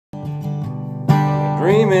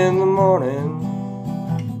dream in the morning,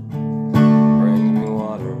 brings me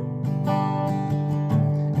water,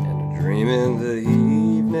 and a dream in the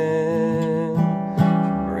evening, she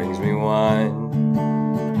brings me wine.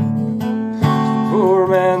 She's the poor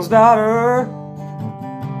man's daughter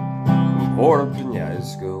from Puerto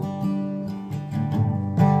Penasco,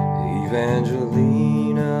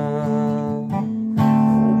 Evangelina,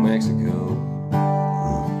 old Mexico.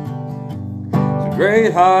 It's a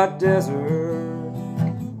great hot desert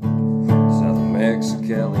south of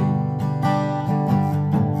Mexicali.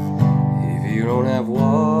 If you don't have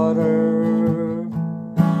water, you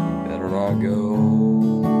better not go.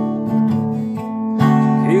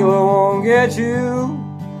 Tequila won't get you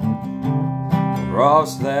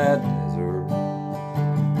across that desert,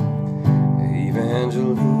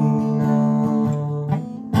 Evangelina,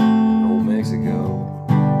 in old Mexico.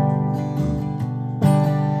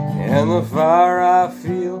 And the fire I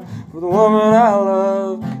feel for the woman I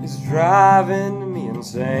love is driving me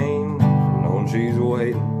insane, knowing she's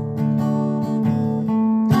waiting.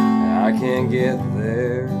 I can't get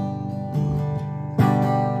there.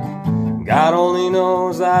 God only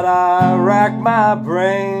knows that I rack my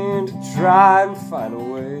brain to try and find a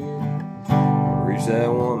way to reach that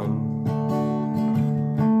woman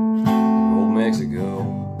in old Mexico.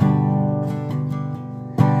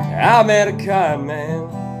 I met a kind man,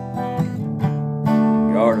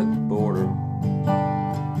 guarded the border.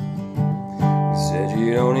 He said,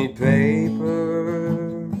 you don't need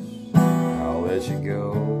papers, I'll let you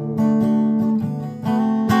go.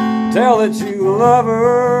 Tell that you love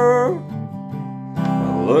her,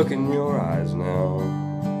 look in your eyes now.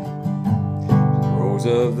 The rose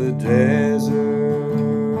of the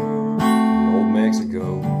desert in old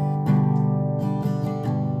Mexico.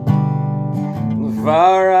 And the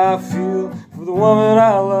fire I feel for the woman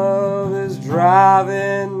I love is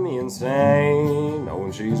driving me insane,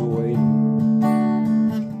 knowing she's waiting.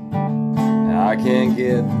 I can't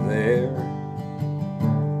get there.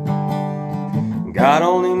 God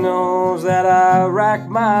only knows that I rack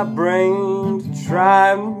my brain to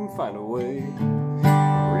try and find a way to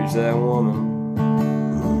reach that woman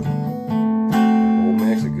in old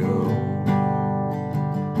Mexico.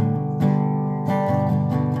 I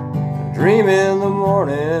dream in the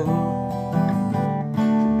morning,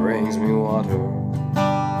 she brings me water. I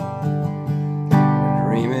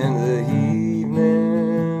dream in the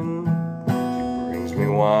evening, she brings me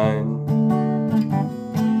wine.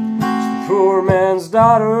 Poor man's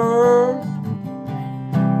daughter